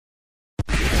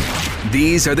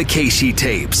These are the Keishi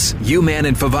tapes. U-Man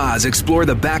and Favaz explore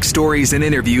the backstories and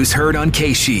interviews heard on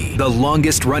Keishi, the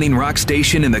longest-running rock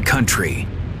station in the country.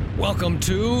 Welcome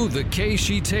to the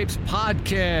Keishi Tapes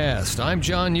podcast. I'm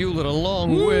John Hewlett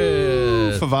along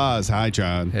with... Favaz. Hi,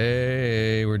 John.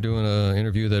 Hey, we're doing an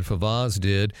interview that Favaz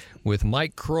did with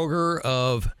Mike Kroeger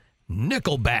of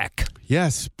Nickelback.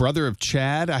 Yes, brother of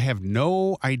Chad. I have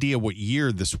no idea what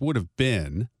year this would have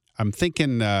been. I'm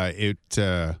thinking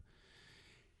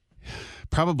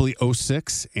probably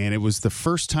 06, and it was the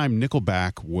first time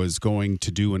Nickelback was going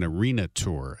to do an arena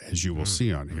tour, as you will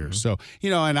see on here. So,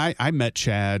 and I met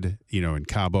Chad, in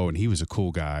Cabo, and he was a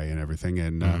cool guy and everything.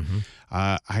 And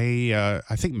I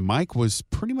think Mike was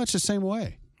pretty much the same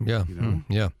way. Yeah.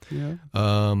 Yeah.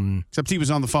 Except he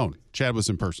was on the phone. Chad was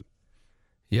in person.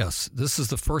 Yes. This is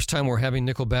the first time we're having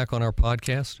Nickelback on our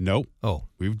podcast? Nope. Oh.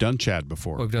 We've done Chad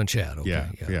before. We've done Chad. Okay.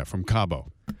 Yeah, from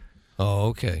Cabo. Oh,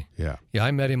 okay. Yeah. Yeah,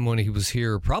 I met him when he was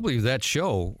here, probably that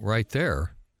show right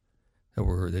there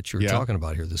that you were talking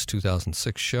about here, this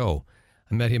 2006 show.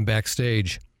 I met him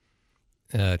backstage,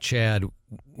 Chad,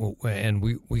 and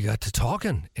we got to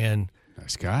talking. And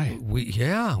nice guy. We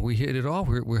hit it off.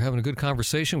 We're having a good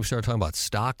conversation. We started talking about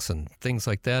stocks and things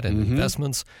like that and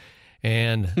investments.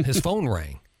 And his phone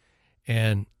rang.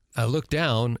 And I looked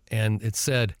down, and it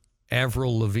said,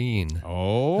 Avril Lavigne.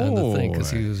 Oh, the thing, because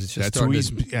he was just starting.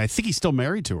 I think he's still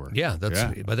married to her. Yeah,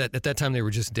 but at that time they were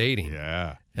just dating.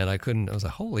 Yeah, and I was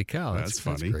like, holy cow, that's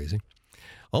funny. That's crazy.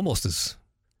 Almost as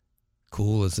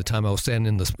cool as the time I was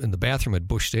standing in the bathroom at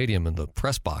Busch Stadium in the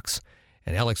press box,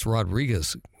 and Alex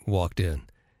Rodriguez walked in,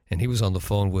 and he was on the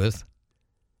phone with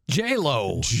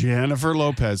J-Lo, Jennifer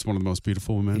Lopez, one of the most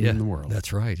beautiful women in the world.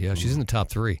 That's right. Yeah, she's in the top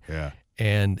 3. Yeah.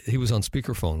 And he was on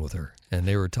speaperphone with her, and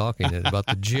they were talking about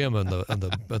the gym at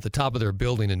the top of their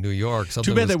building in New York.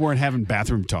 Too bad they weren't having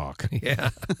bathroom talk. Yeah.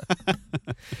 All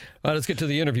right, let's get to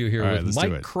the interview here with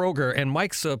Mike Kroeger. And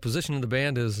Mike's position in the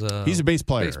band is... he's a bass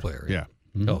player. Bass player, yeah.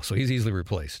 Mm-hmm. Oh, so he's easily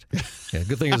replaced. Yeah,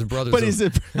 good thing his brother's...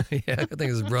 good thing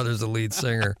his brother's the lead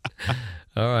singer.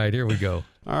 All right, here we go.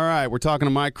 All right, we're talking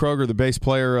to Mike Kroeger, the bass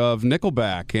player of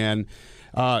Nickelback, and...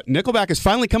 Nickelback is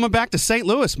finally coming back to St.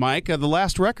 Louis, Mike. The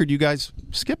last record, you guys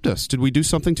skipped us. Did we do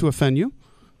something to offend you?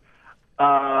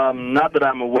 Not that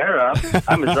I'm aware of.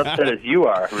 I'm as upset as you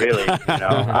are, really.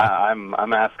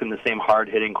 I'm asking the same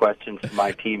hard-hitting questions to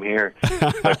my team here.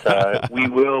 But we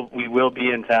will be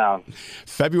in town.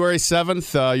 February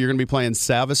 7th, you're going to be playing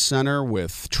Savas Center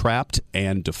with Trapped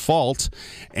and Default.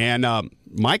 And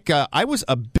Mike, I was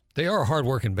a bit... They are a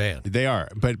hard-working band. They are,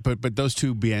 but those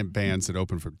two bands that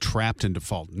open for Trapped and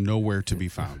Default, nowhere to be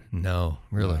found. No,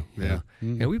 really. Yeah.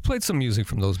 Yeah, we played some music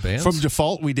from those bands. From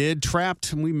Default, we did.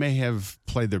 Trapped, we may have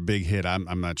played their big hit.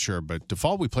 I'm not sure, but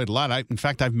Default, we played a lot. In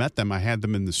fact, I've met them. I had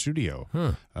them in the studio.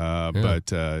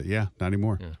 But not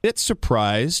anymore. Yeah. It's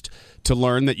surprised to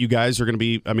learn that you guys are going to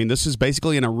be. I mean, this is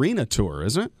basically an arena tour,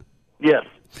 isn't it? Yes.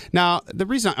 Now, the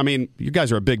reason, you guys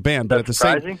are a big band, but at the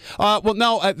surprising?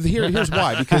 same... here's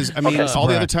why. Because, all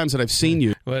the other times that I've seen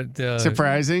you... But,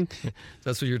 surprising?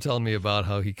 That's what you're telling me about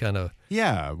how he kind of...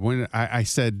 Yeah, when I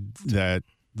said that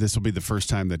this will be the first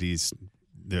time that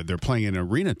they're playing an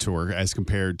arena tour as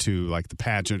compared to, like, the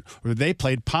pageant, where they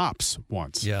played Pops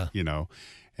once. Yeah.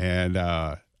 And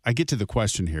I get to the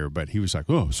question here, but he was like,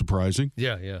 oh, surprising.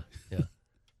 Yeah.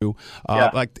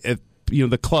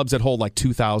 The clubs that hold like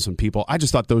 2,000 people. I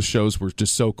just thought those shows were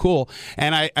just so cool,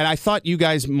 and I thought you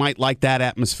guys might like that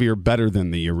atmosphere better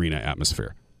than the arena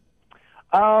atmosphere.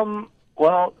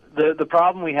 Well, the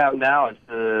problem we have now is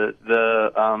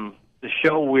the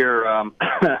show we're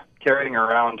carrying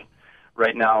around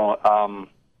right now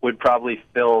would probably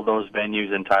fill those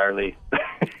venues entirely.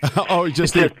 Oh,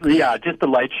 just the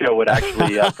light show would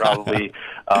actually probably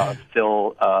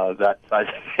fill that size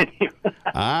of venue.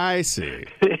 I see.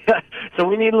 So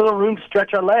we need a little room to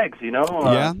stretch our legs,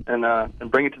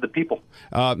 and bring it to the people.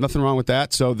 Nothing wrong with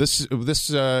that. So this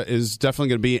is definitely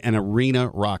going to be an arena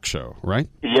rock show, right?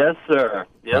 Yes, sir.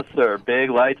 Yes, sir. Big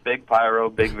lights, big pyro,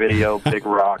 big video, big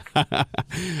rock.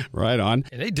 Right on.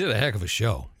 And they did a heck of a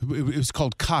show. It was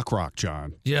called Cock Rock,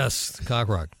 John. Yes, Cock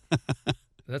Rock.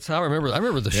 That's how I remember. I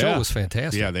remember the show was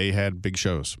fantastic. Yeah, they had big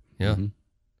shows. Yeah. Mm-hmm.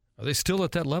 Are they still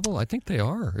at that level? I think they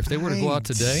are. If they were to go out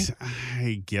today,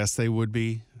 I guess they would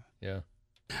be. Yeah.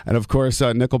 And of course,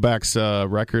 Nickelback's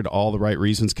record, All the Right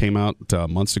Reasons, came out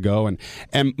months ago.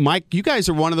 And Mike, you guys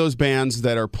are one of those bands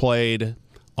that are played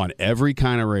on every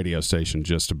kind of radio station,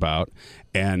 just about.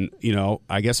 And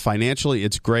I guess financially,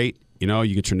 it's great.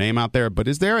 You get your name out there, but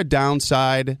is there a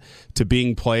downside to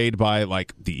being played by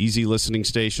like the easy listening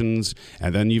stations,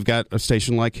 and then you've got a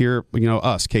station like here,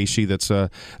 us, Keishi, that's a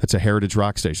heritage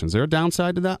rock station? Is there a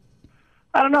downside to that?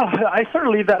 I don't know. I sort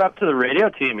of leave that up to the radio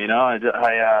team. They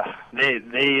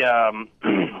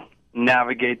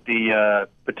navigate the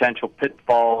potential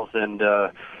pitfalls and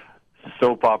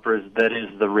soap operas that is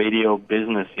the radio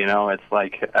business. It's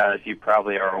like, as you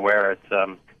probably are aware,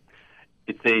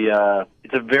 it's a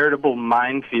veritable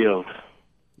minefield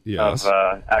of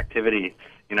activity.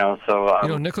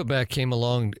 Nickelback came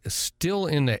along still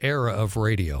in the era of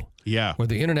radio. Yeah, where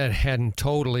the internet hadn't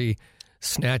totally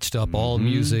snatched up all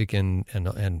music and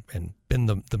been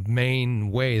the main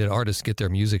way that artists get their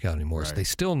music out anymore. Right. So they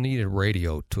still needed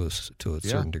radio to a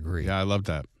certain degree. Yeah, I love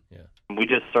that. Yeah, we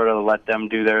just sort of let them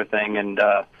do their thing and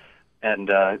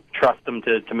trust them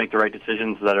to make the right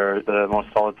decisions that are the most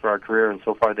solid for our career. And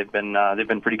so far, they've been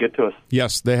pretty good to us.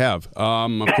 Yes, they have.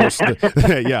 Of course,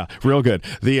 yeah, real good.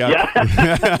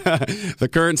 The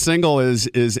current single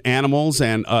is "Animals"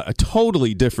 and a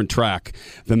totally different track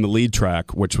than the lead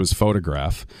track, which was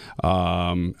 "Photograph."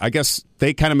 I guess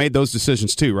they kind of made those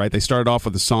decisions too, right? They started off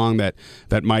with a song that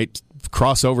might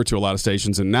cross over to a lot of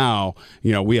stations, and now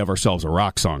we have ourselves a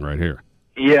rock song right here.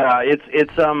 Yeah,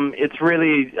 it's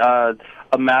really a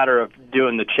matter of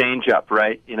doing the change up,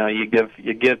 right? You give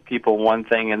people one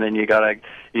thing, and then you gotta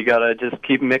just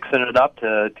keep mixing it up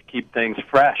to keep things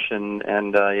fresh,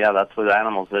 and that's what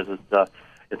Animals is.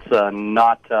 It's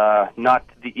not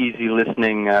the easy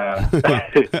listening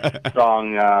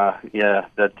song.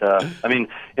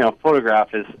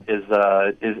 Photograph is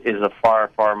a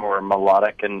far more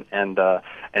melodic and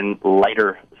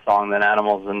lighter song than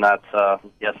Animals, and that's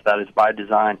that is by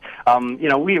design.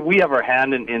 We have our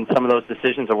hand in some of those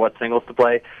decisions of what singles to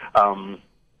play,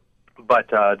 but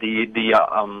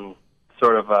the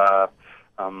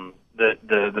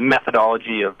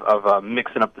methodology of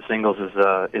mixing up the singles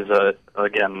is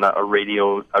again a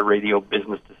radio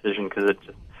business decision, because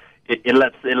it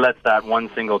lets that one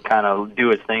single kind of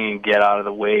do its thing and get out of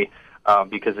the way.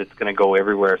 Because it's going to go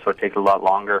everywhere, so it takes a lot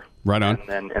longer. Right on.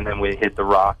 And then we hit the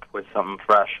rock with something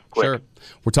fresh, quick. Sure.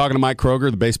 We're talking to Mike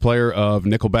Kroeger, the bass player of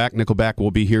Nickelback. Nickelback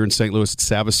will be here in St. Louis at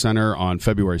Savvis Center on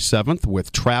February 7th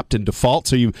with Trapped in Default.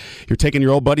 So you're taking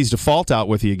your old buddy's Default out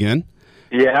with you again.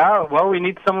 Yeah, well, we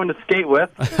need someone to skate with.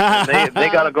 They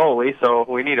got a goalie, so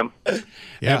we need him.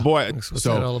 Yeah, boy. What's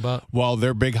that all about? Well,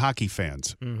 they're big hockey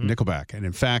fans, Nickelback. And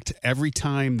in fact, every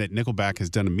time that Nickelback has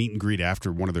done a meet and greet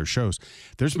after one of their shows,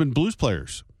 there's been blues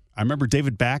players. I remember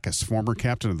David Backus, former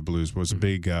captain of the Blues, was a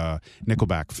big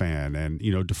Nickelback fan, and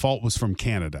Default was from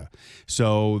Canada,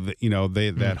 so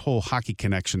that whole hockey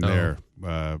connection there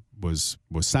was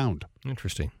sound.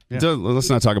 Interesting. Yeah. Let's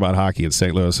not talk about hockey in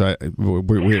St. Louis. Oh,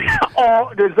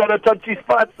 is that a touchy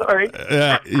spot? Sorry.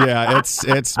 Yeah,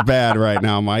 it's bad right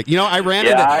now, Mike. I ran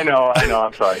into. I know.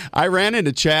 I'm sorry. I ran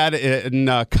into Chad in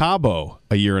Cabo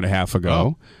a year and a half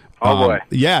ago. Oh boy!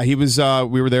 Yeah, he was.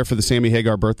 We were there for the Sammy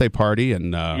Hagar birthday party,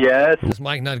 and yes. Does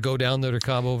Mike not go down there to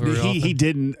Cabo very often? He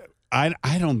didn't. I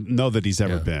don't know that he's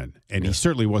ever been, and he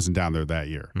certainly wasn't down there that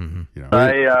year. Mm-hmm.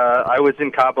 I was in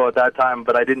Cabo at that time,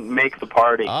 but I didn't make the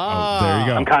party. Oh, there you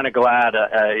go. I'm kind of glad,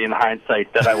 in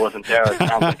hindsight, that I wasn't there. It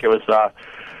sounds like it was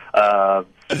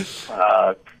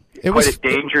quite a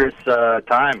dangerous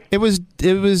time. It was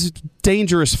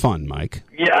dangerous fun, Mike.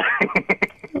 Yeah.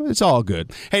 It's all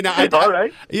good. Hey, now, all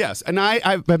right. Yes, and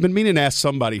I've been meaning to ask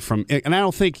somebody from, and I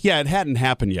don't think, it hadn't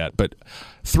happened yet, but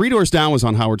Three Doors Down was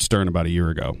on Howard Stern about a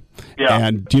year ago. Yeah.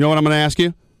 And do you know what I'm going to ask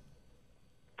you?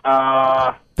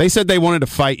 They said they wanted to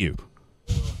fight you.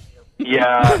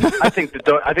 Yeah, I think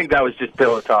that was just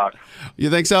pillow talk.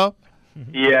 You think so?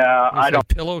 Yeah, I don't.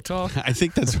 Pillow talk? I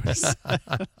think that's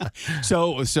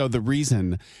so the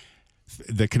reason,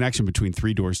 the connection between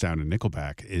Three Doors Down and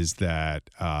Nickelback is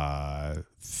that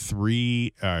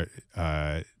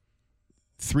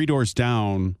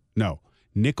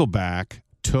Nickelback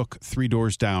took Three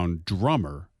Doors Down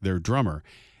their drummer,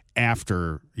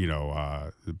 after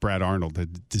Brad Arnold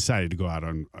had decided to go out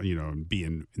on and be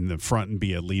in the front and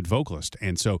be a lead vocalist,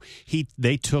 and so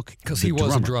they took, because he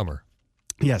was a drummer.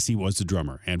 Yes, he was the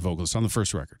drummer and vocalist on the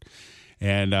first record,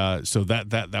 and so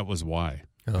that was why.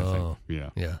 Oh, yeah.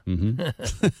 Mm-hmm. I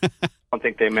don't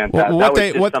think they meant that. That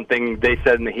was just something they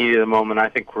said in the heat of the moment. I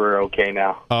think we're okay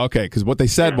now. Okay, because what they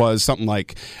said was something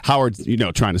like Howard,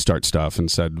 trying to start stuff, and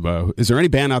said, "Is there any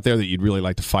band out there that you'd really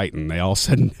like to fight?" And they all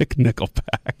said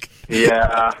Nickelback.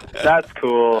 Yeah, that's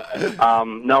cool.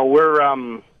 No, we're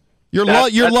Your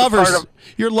lovers,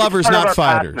 not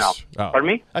fighters. Now. Oh. Pardon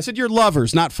me? I said you're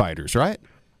lovers, not fighters, right?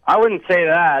 I wouldn't say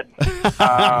that.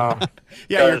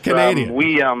 Yeah, you're Canadian.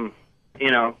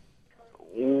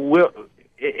 We'll,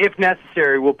 if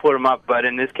necessary, we'll put them up, but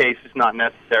in this case, it's not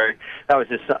necessary. That was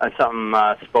just something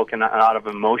spoken out of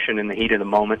emotion in the heat of the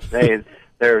moment. They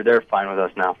They're fine with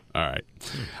us now. All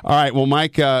right. Well,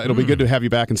 Mike, it'll be good to have you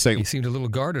back in St. He seemed a little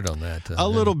guarded on that. A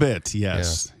little bit,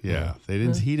 yes. Yeah.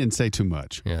 He didn't say too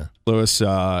much. Yeah. Louis,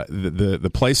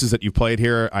 the places that you played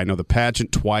here, I know the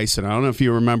pageant twice, and I don't know if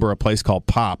you remember a place called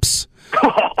Pops.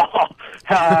 Do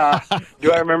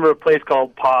I remember a place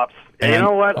called Pops? And you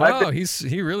know what?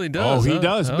 He really does. Oh, he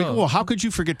does. Oh. Well, how could you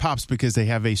forget Pops? Because they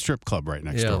have a strip club right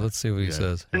next door. Yeah, let's see what he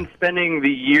says. I've been spending the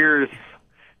years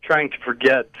trying to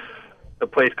forget a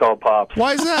place called Pops.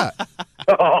 Why is that?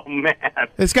 Oh, man.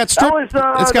 It's got strip.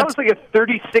 That was like a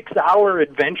 36-hour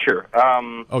adventure.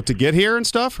 To get here and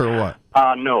stuff, or what?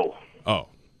 No. Oh.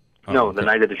 No, okay. the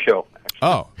night of the show. Actually.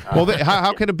 Oh. Well,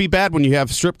 how can it be bad when you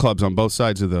have strip clubs on both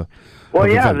sides of the... Well,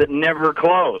 yeah, that never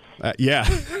close. Yeah.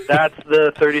 That's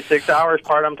the 36 hours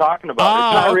part I'm talking about.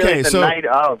 It's not really the night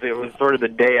of. It was sort of the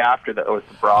day after that was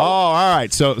the problem. Oh, all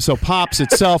right. So Pops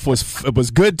itself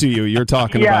was good to you. You're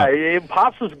talking about. Yeah,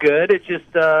 Pops was good. It just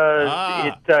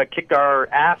it kicked our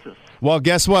asses. Well,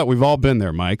 guess what? We've all been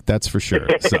there, Mike. That's for sure.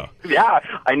 So. Yeah,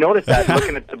 I noticed that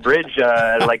looking at the bridge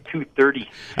at like 2:30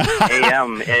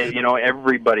 a.m. and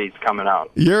everybody's coming out.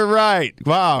 You're right.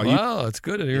 Wow. Wow, it's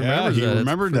good. He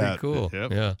remembered that. Cool.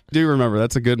 Yep. Yeah. Do you remember?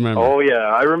 That's a good memory. Oh yeah,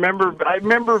 I remember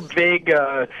vague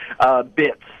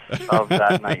bits of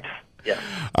that night. Yeah.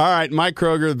 All right, Mike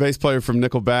Kroeger, the bass player from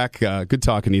Nickelback. Good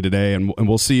talking to you today, and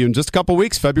we'll see you in just a couple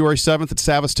weeks. February 7th at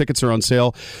Savas. Tickets are on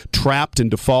sale. Trapped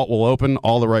and Default will open.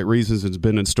 All the Right Reasons has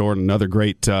been in store. And another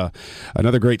great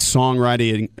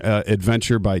songwriting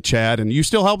adventure by Chad. And you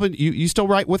still helping? You still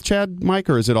write with Chad, Mike,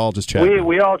 or is it all just Chad?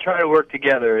 We all try to work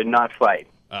together and not fight.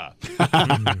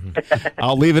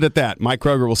 I'll leave it at that. Mike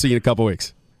Kroeger, we'll see you in a couple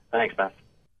weeks. Thanks, man.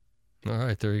 All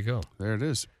right, there you go. There it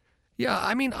is. Yeah,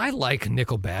 I mean, I like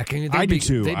Nickelback. I do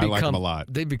too. I like them a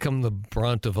lot. They become the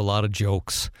brunt of a lot of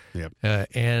jokes. Yep.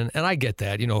 And I get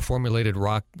that. Formulated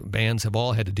rock bands have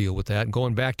all had to deal with that,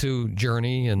 going back to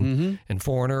Journey and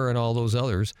Foreigner and all those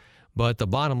others. But the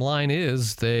bottom line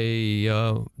is they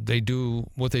do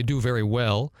what they do very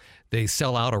well. They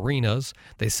sell out arenas.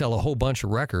 They sell a whole bunch of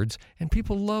records, and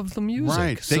people love the music.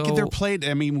 Right. They're played.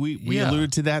 I mean, we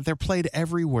alluded to that. They're played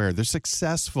everywhere. They're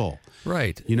successful.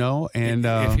 Right. And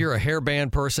if you're a hair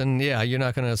band person, you're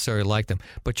not going to necessarily like them.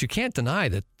 But you can't deny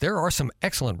that there are some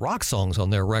excellent rock songs on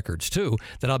their records too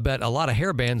that I bet a lot of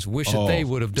hair bands wish that they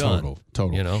would have done.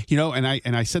 Total.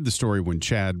 And I said the story when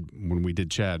we did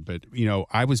Chad, but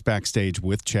I was backstage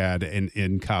with Chad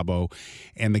in Cabo,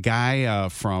 and the guy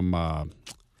from.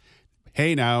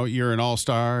 Hey, now you're an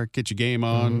all-star. Get your game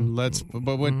on.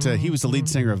 He was the lead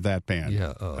singer of that band.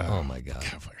 Yeah. Oh my God.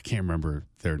 I can't remember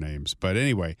their names, but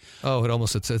anyway. Oh,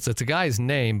 it's a guy's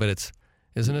name, but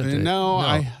isn't it? No.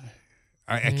 I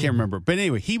can't remember. But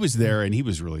anyway, he was there, and he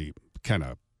was really kind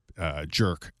of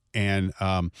jerk. And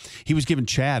he was giving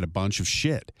Chad a bunch of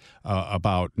shit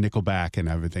about Nickelback and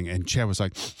everything. And Chad was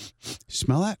like,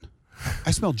 "Smell that?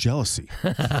 I smell jealousy."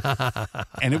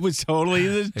 And it was totally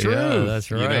the truth. Yeah,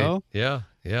 that's right.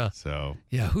 Yeah. So.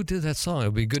 Yeah, who did that song? It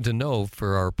would be good to know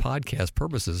for our podcast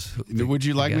purposes. Would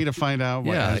you like me to find out?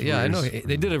 I know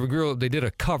they did a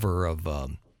cover of a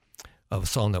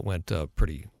song that went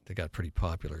they got pretty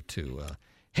popular too.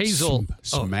 Hazel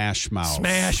Smash Mouth.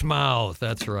 Smash Mouth,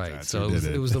 that's right.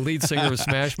 It was the lead singer of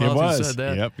Smash Mouth who said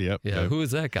that. Yep. Yeah, who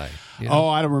is that guy?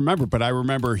 I don't remember, but I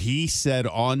remember he said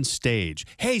on stage,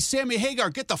 "Hey, Sammy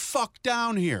Hagar, get the fuck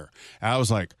down here." And I was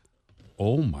like,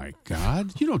 "Oh my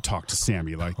God, you don't talk to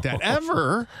Sammy like that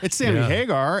ever." It's Sammy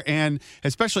Hagar, and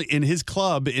especially in his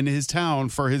club in his town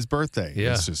for his birthday.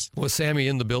 Yeah. It's just... Was Sammy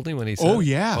in the building when he said Oh,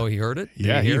 yeah. Oh, he heard it? He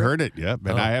heard it, yep.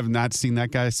 And I have not seen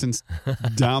that guy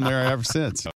down there ever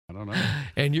since. I don't know.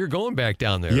 And you're going back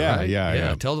down there, right?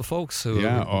 Yeah. Tell the folks who.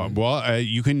 Yeah.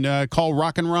 You can call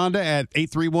Rockin' Rhonda at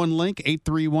 831-LINK,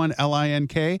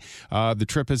 831-LINK. The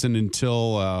trip isn't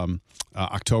until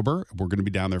October. We're going to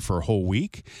be down there for a whole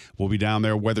week. We'll be down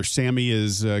there whether Sammy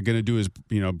is going to do his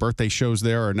birthday shows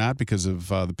there or not because of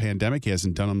the pandemic. He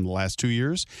hasn't done them the last 2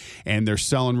 years. And they're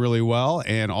selling really well.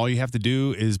 And all you have to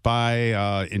do is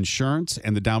buy insurance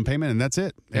and the down payment, and that's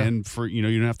it. Yeah. And for you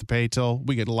don't have to pay till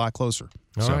we get a lot closer.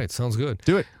 All right, sounds good.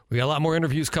 Do it. We got a lot more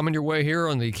interviews coming your way here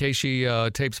on the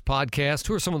KC Tapes podcast.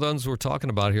 Who are some of the ones we're talking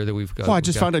about here that we've got? Well, I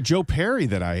just found out Joe Perry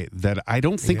that I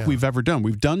don't think we've ever done.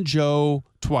 We've done Joe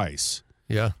twice.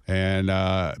 Yeah. And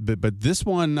but this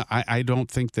one I don't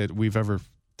think that we've ever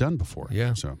done before.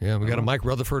 Yeah. So we got a Mike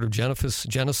Rutherford of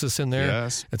Genesis in there.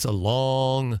 Yes. It's a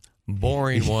long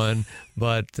boring one,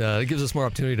 but it gives us more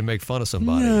opportunity to make fun of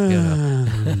somebody.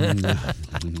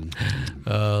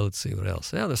 Let's see what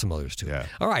else. Yeah, there's some others too. Yeah.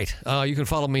 All right. You can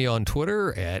follow me on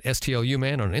Twitter at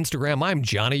STLUman. On Instagram, I'm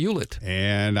Johnny Hewlett.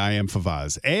 And I am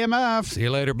Favaz. AMF. See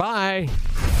you later. Bye.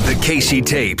 The Keishi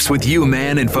Tapes with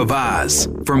U-Man and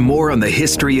Favaz. For more on the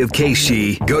history of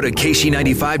Keishi, go to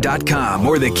Keishi95.com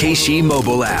or the Keishi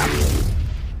mobile app.